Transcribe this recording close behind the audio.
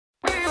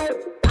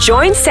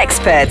Join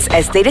Sexperts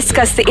as they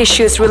discuss the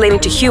issues relating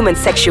to human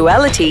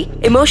sexuality,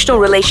 emotional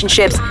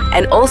relationships,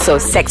 and also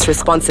sex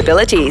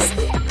responsibilities.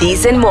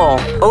 These and more,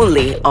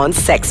 only on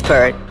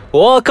Sexpert.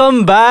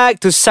 Welcome back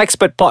to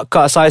Sexpert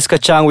Podcast. Ais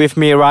Kacang with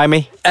me,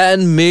 Raimi.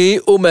 And me,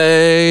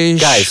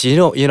 Umesh. Guys, you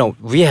know,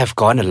 we have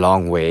gone a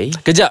long way.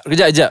 Kejap.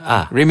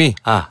 Remy,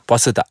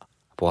 puasa tak?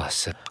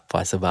 Puasa.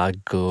 Puasa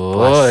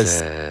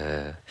bagus.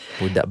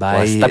 Budak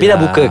baik. Tapi dah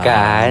buka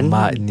kan?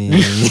 Mak ni.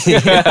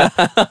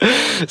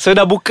 So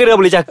dah buka dah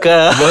boleh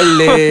cakap.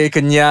 Boleh,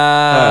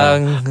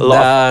 kenyang. A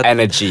lot of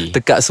energy.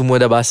 Tekak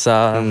semua dah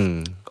basah.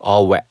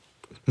 All wet.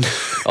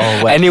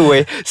 Oh, well.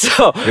 Anyway,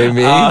 so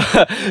Remy?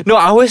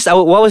 what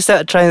was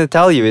that trying to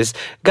tell you is,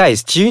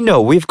 guys, do you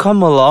know we've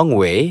come a long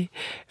way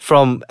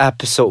from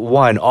episode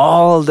 1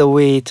 all the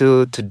way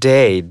to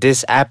today.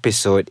 This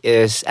episode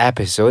is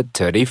episode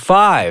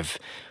 35.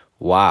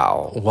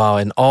 Wow,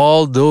 and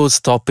all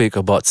those topics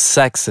about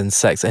sex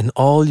and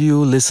all you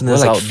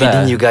listeners we're out there.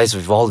 feeding you guys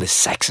with all the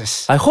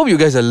sexes. I hope you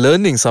guys are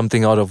learning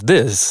something out of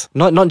this.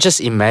 Not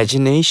just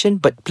imagination,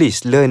 but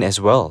please learn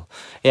as well.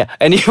 Yeah.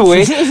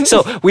 Anyway,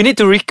 so we need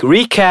to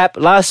recap.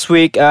 Last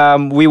week,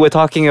 we were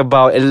talking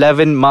about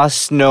 11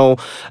 must-know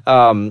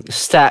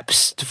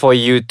steps for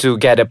you to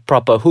get a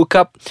proper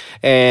hookup,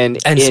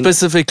 and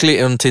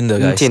specifically on Tinder,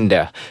 guys.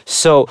 Tinder.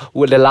 So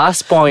with the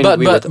last point,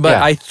 but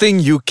I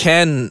think you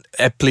can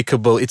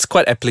it's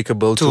quite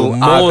applicable to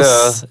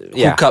most other,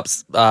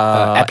 hookups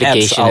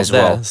application apps as out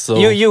there. well. So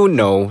you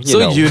know.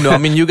 I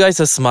mean, you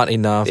guys are smart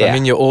enough. Yeah. I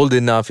mean, you're old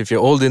enough. If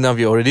you're old enough,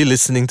 you're already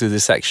listening to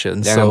this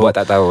section. Jangan buat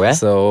tak tahu,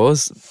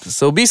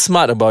 So be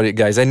smart about it,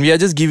 guys. And we are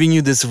just giving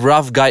you this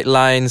rough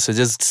guidelines to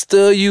just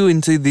stir you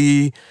into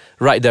the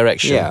right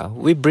direction. Yeah,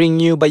 we bring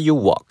you, but you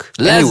walk.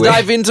 Let's Anyway.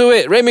 dive into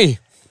it, Remy.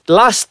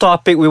 Last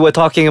topic, we were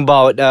talking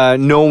about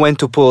know when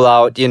to pull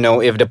out,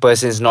 if the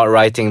person is not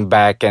writing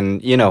back,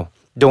 and,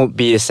 don't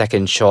be a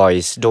second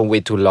choice. Don't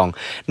wait too long.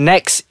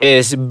 Next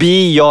is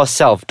be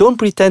yourself. Don't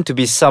pretend to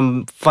be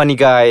some funny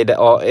guy,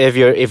 or if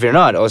you're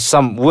not, or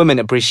some women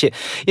appreciate.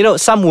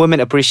 Some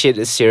women appreciate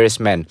a serious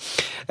man,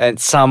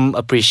 and some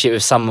appreciate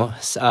with some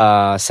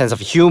sense of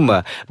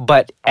humor.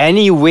 But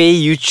any way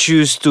you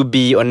choose to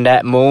be on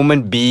that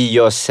moment, be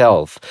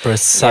yourself.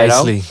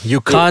 Precisely.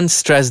 You can't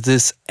stress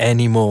this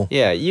anymore.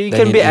 Yeah, you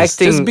can be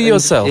acting. Just be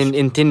yourself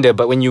in Tinder,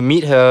 but when you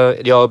meet her,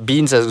 your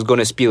beans are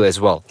going to spill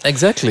as well.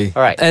 Exactly.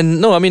 All right.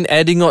 And no, I mean,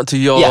 adding on to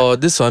your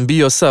this one, be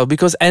yourself,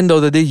 because end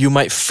of the day, you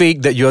might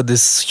fake that you're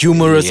this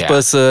humorous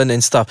person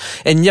and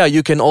stuff. And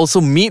you can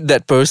also meet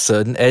that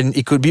person and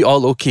it could be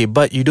all okay,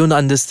 but you don't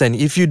understand.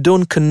 If you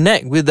don't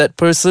connect with that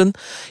person,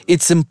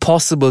 it's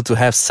impossible to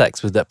have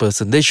sex with that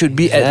person. They should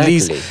be at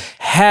least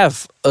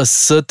have a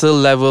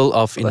certain level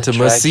of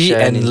intimacy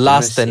and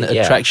lust and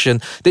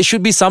attraction. There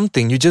should be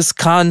something. You just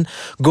can't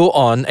go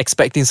on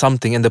expecting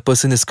something and the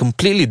person is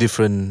completely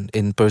different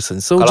in person.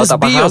 So just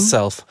be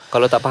yourself.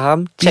 Kalau tak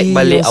faham, check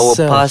balik our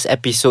past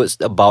episodes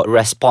about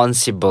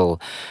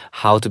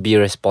how to be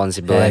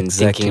responsible and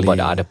thinking about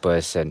the other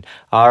person.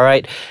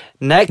 Alright,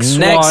 next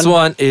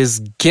one is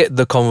get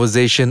the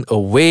conversation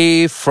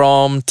away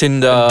from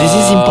Tinder. This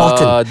is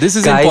important. This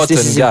is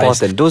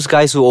important. Those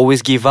guys who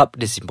always give up,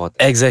 this is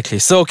important. Exactly.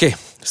 So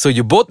so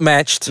you both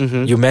matched,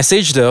 you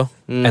messaged her,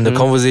 and the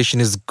conversation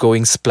is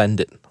going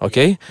splendid.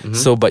 Okay?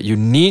 So, but you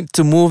need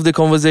to move the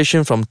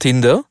conversation from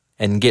Tinder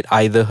and get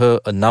either her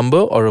a number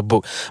or a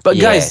book. But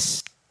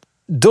guys,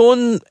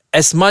 don't,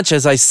 as much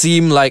as I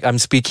seem like I'm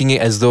speaking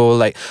it as though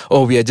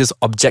we are just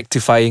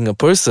objectifying a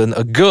person,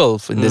 a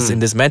girl in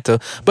this matter,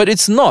 but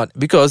it's not,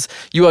 because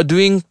you are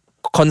doing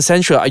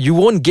consensual. You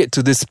won't get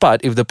to this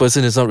part if the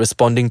person is not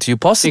responding to you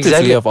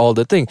positively of all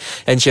the thing.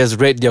 And she has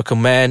read your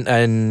comment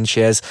and she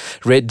has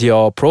read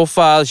your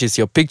profile, she's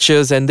your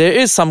pictures, and there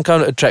is some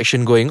kind of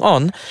attraction going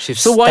on.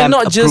 So why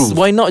not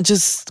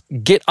just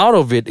get out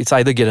of it? It's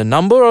either get a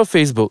number or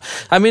Facebook.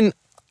 I mean,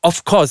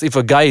 of course, if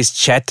a guy is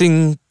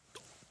chatting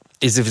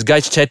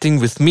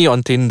with me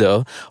on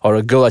Tinder, or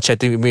a girl are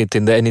chatting with me on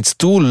Tinder, and it's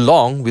too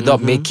long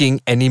without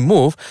making any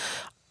move,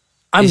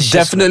 I'm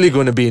definitely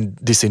going to be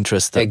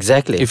disinterested.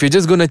 Exactly. If you're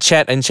just going to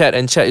chat,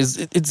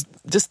 it's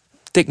just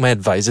take my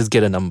advice. Just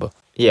get a number.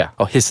 Yeah.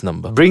 Or his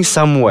number. Bring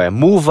somewhere.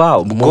 Move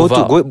out.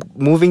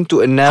 Moving to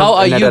another How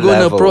are you going to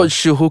level.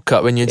 approach your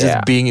hookup when you're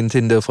just being in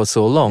Tinder for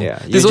so long? Yeah.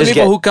 This is only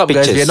for hookup,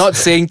 guys. We're not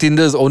saying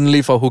Tinder is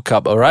only for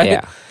hookup, alright?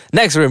 Yeah.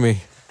 Next, Remy.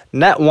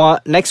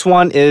 Next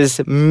one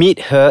is meet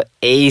her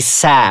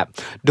ASAP.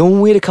 Don't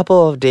wait a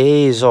couple of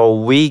days or a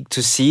week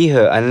to see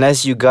her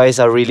unless you guys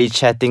are really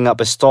chatting up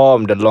a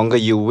storm. The longer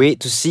you wait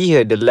to see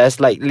her, the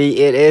less likely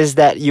it is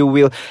that you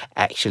will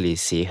actually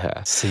see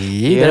her.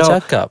 See,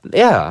 dah cakap.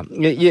 Yeah,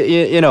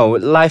 you know,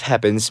 life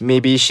happens.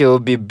 Maybe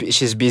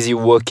she's busy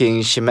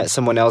working. She met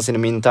someone else in the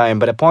meantime.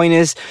 But the point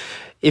is,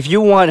 if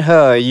you want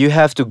her, you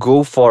have to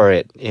go for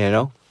it. You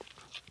know.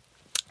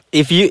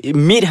 If you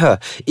meet her,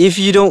 if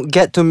you don't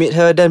get to meet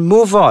her, then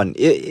move on.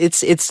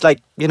 It's like,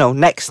 you know,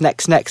 next.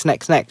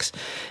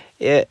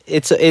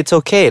 It's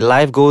okay.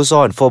 Life goes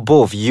on for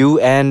both you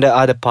and the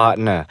other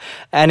partner.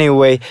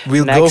 Anyway,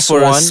 we'll go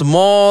for a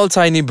small,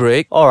 tiny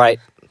break. All right.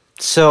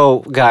 So,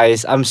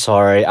 guys, I'm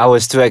sorry. I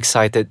was too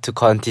excited to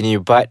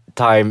continue, but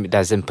time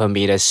doesn't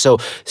permit us. So,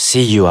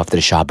 see you after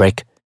the short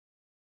break.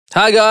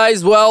 Hi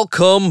guys,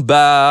 welcome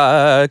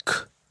back.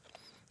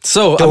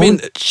 So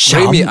Don't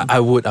jump. Remy, I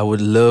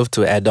would love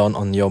to add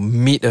on your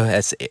meet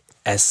her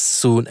as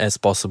soon as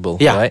possible.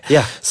 Yeah, right?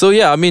 yeah. So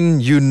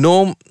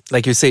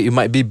like you say, you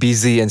might be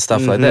busy and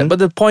stuff like that. But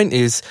the point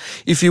is,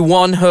 if you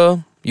want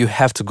her, you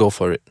have to go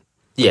for it.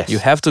 Yes. You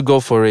have to go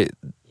for it.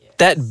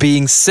 That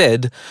being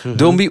said,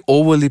 don't be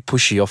overly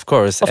pushy, of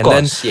course. Of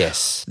course,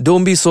 yes.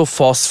 Don't be so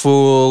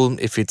forceful.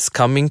 If it's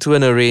coming to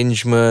an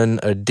arrangement,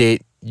 a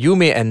date, you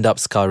may end up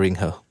scarring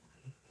her.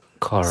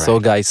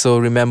 Correct. So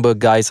remember,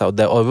 guys out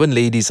there, or even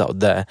ladies out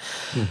there,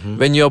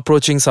 when you're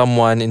approaching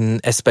someone, in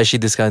especially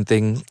this kind of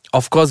thing,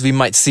 of course we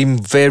might seem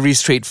very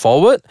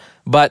straightforward,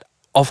 but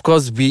of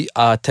course we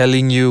are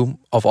telling you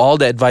of all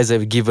the advice that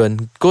we've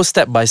given, go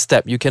step by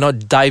step. You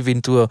cannot dive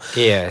into a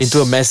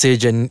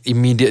message and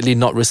immediately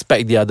not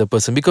respect the other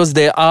person, because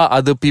there are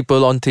other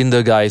people on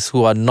Tinder, guys,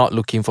 who are not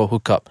looking for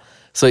hookup.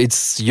 So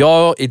it's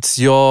your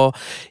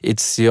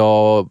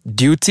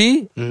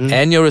duty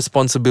and your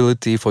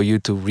responsibility for you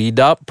to read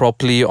up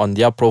properly on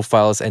their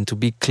profiles and to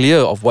be clear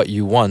of what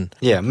you want.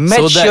 Yeah,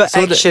 match your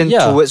action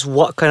towards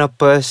what kind of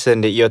person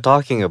that you're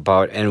talking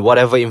about and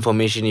whatever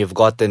information you've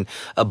gotten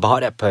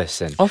about that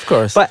person. Of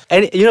course. But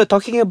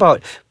talking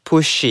about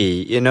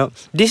pushy,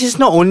 this is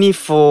not only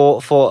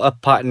for a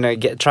partner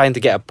trying to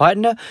get a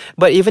partner,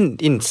 but even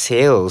in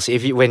sales.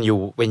 When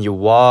you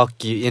walk,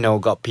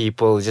 got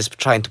people just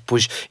trying to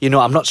push.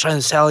 I'm not trying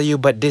to sell you,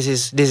 but this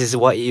is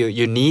what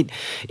you need.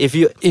 If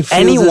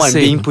anyone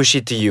being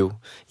pushy to you,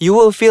 you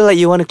will feel like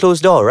you want to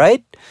close door,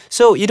 right?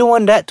 So you don't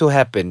want that to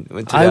happen.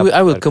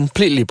 I will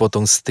completely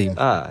potong steam.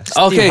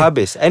 Steam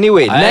habis.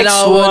 Anyway,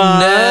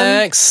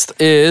 next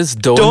is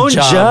don't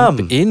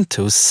jump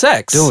into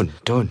sex.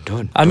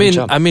 Don't.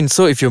 I mean,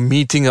 so if you're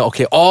meeting,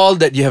 all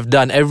that you have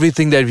done,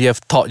 everything that we have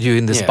taught you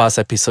in this past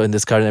episode, in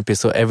this current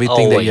episode,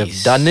 everything that you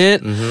have done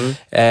it,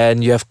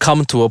 and you have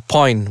come to a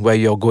point where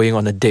you're going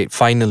on a date.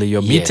 Finally,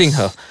 you're meeting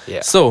her.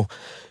 Yeah. So,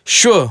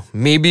 sure,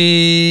 maybe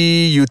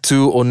you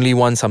two only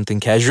want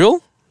something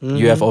casual.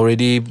 You have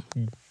already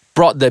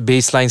brought that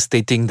baseline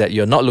stating that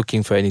you're not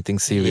looking for anything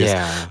serious.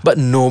 Yeah. But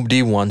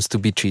nobody wants to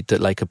be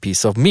treated like a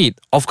piece of meat.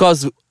 Of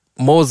course,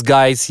 most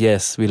guys,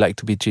 yes, we like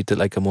to be treated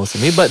like a morsel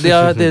of meat, but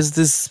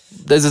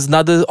there's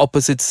another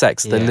opposite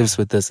sex that lives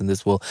with us in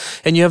this world,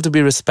 and you have to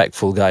be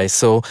respectful, guys.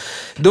 So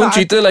don't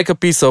treat her like a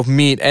piece of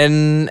meat,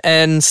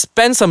 and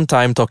spend some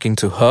time talking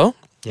to her.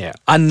 Yeah.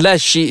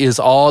 Unless she is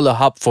all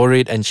up for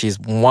it and she's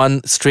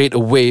one straight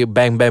away,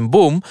 bang, bang,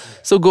 boom.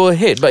 So go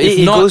ahead. But if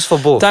it not, goes for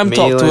both, time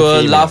talk male to and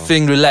her, female.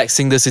 laughing,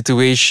 relaxing the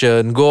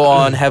situation. Go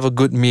on, have a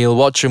good meal,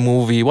 watch a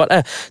movie,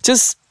 whatever.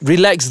 Just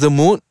relax the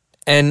mood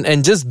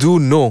and just do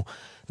know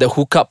the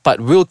hookup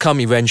part will come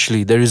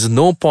eventually. There is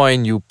no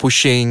point you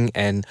pushing.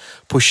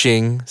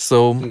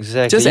 So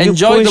just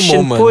enjoy the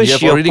moment. You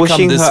have already you're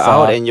pushing come this her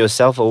far. out and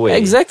yourself away.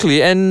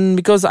 Exactly. And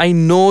because I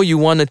know you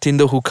want a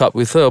Tinder hookup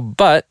with her,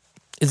 but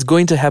it's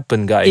going to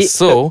happen, guys.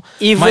 So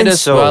might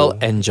as well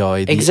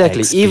enjoy the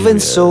experience.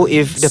 Even so,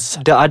 if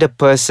the other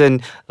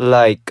person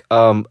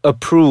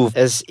approve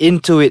as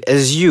into it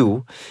as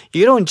you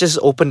don't just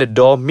open the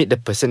door, meet the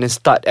person, and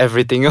start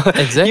everything.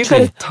 Exactly. You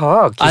gotta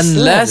talk.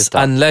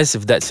 Unless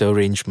if that's your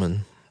arrangement.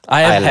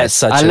 I have had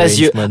such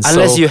arrangements.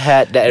 Unless you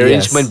had that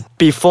arrangement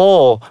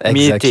before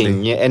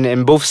meeting,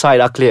 and both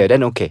sides are clear,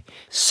 then okay.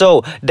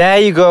 So there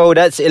you go.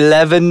 That's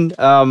 11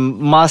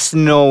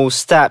 must-know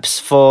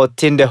steps for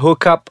Tinder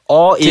hookup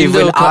or Tinder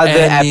even hookup, other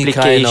any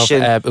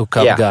application. kind of app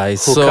hookup,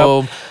 guys.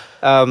 Hookup.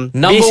 Number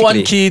Basically,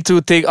 one key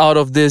to take out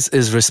of this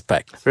is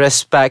respect.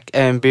 Respect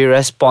and be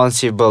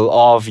responsible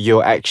of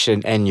your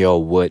action and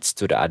your words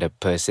to the other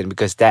person,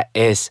 because that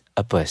is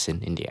a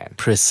person in the end.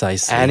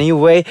 Precisely.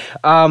 Anyway,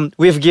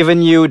 we've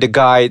given you the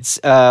guides.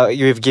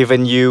 We've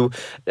given you,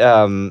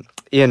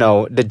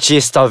 the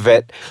gist of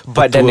it.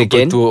 But then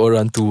again,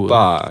 orang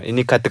tua.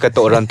 Ini kata-kata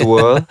orang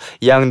tua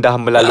yang dah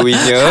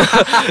melaluinya.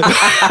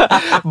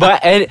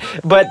 But at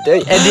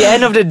the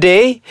end of the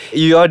day,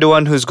 you are the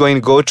one who's going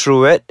to go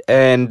through it,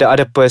 and the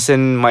other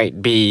person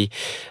might be,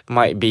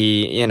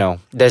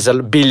 there's a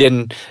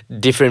billion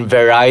different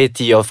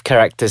variety of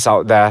characters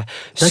out there.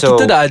 So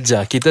Kita dah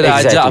ajar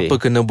apa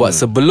kena buat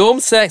sebelum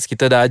seks,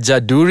 kita dah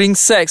ajar during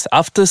sex,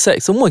 after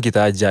sex, semua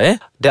kita ajar.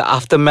 The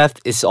aftermath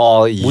is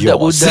all yours.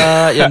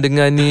 Budak-budak yang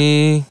dengar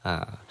ni,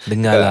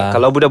 dengarlah.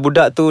 Kalau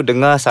budak-budak tu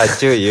dengar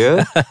saja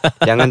ya.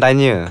 Jangan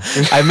tanya.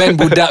 I meant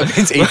budak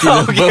means 18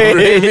 above,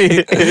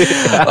 really.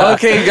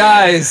 Okay,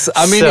 guys.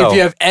 I mean, if you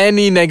have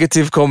any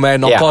negative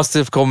comment or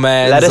positive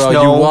comments, let us or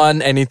know. you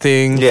want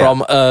anything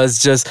from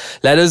us, just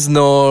let us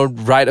know.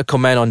 Write a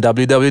comment on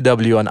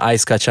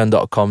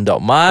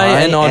www.aiskacang.com.my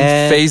and on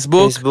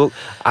Facebook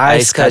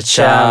Ais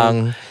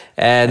Kacang.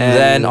 And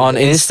then on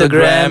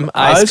Instagram,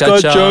 Ais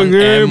Kacang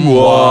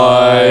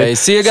MY.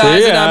 See you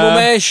guys, and I'm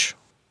Umesh.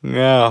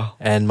 Yeah.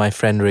 And my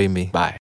friend Remy. Bye.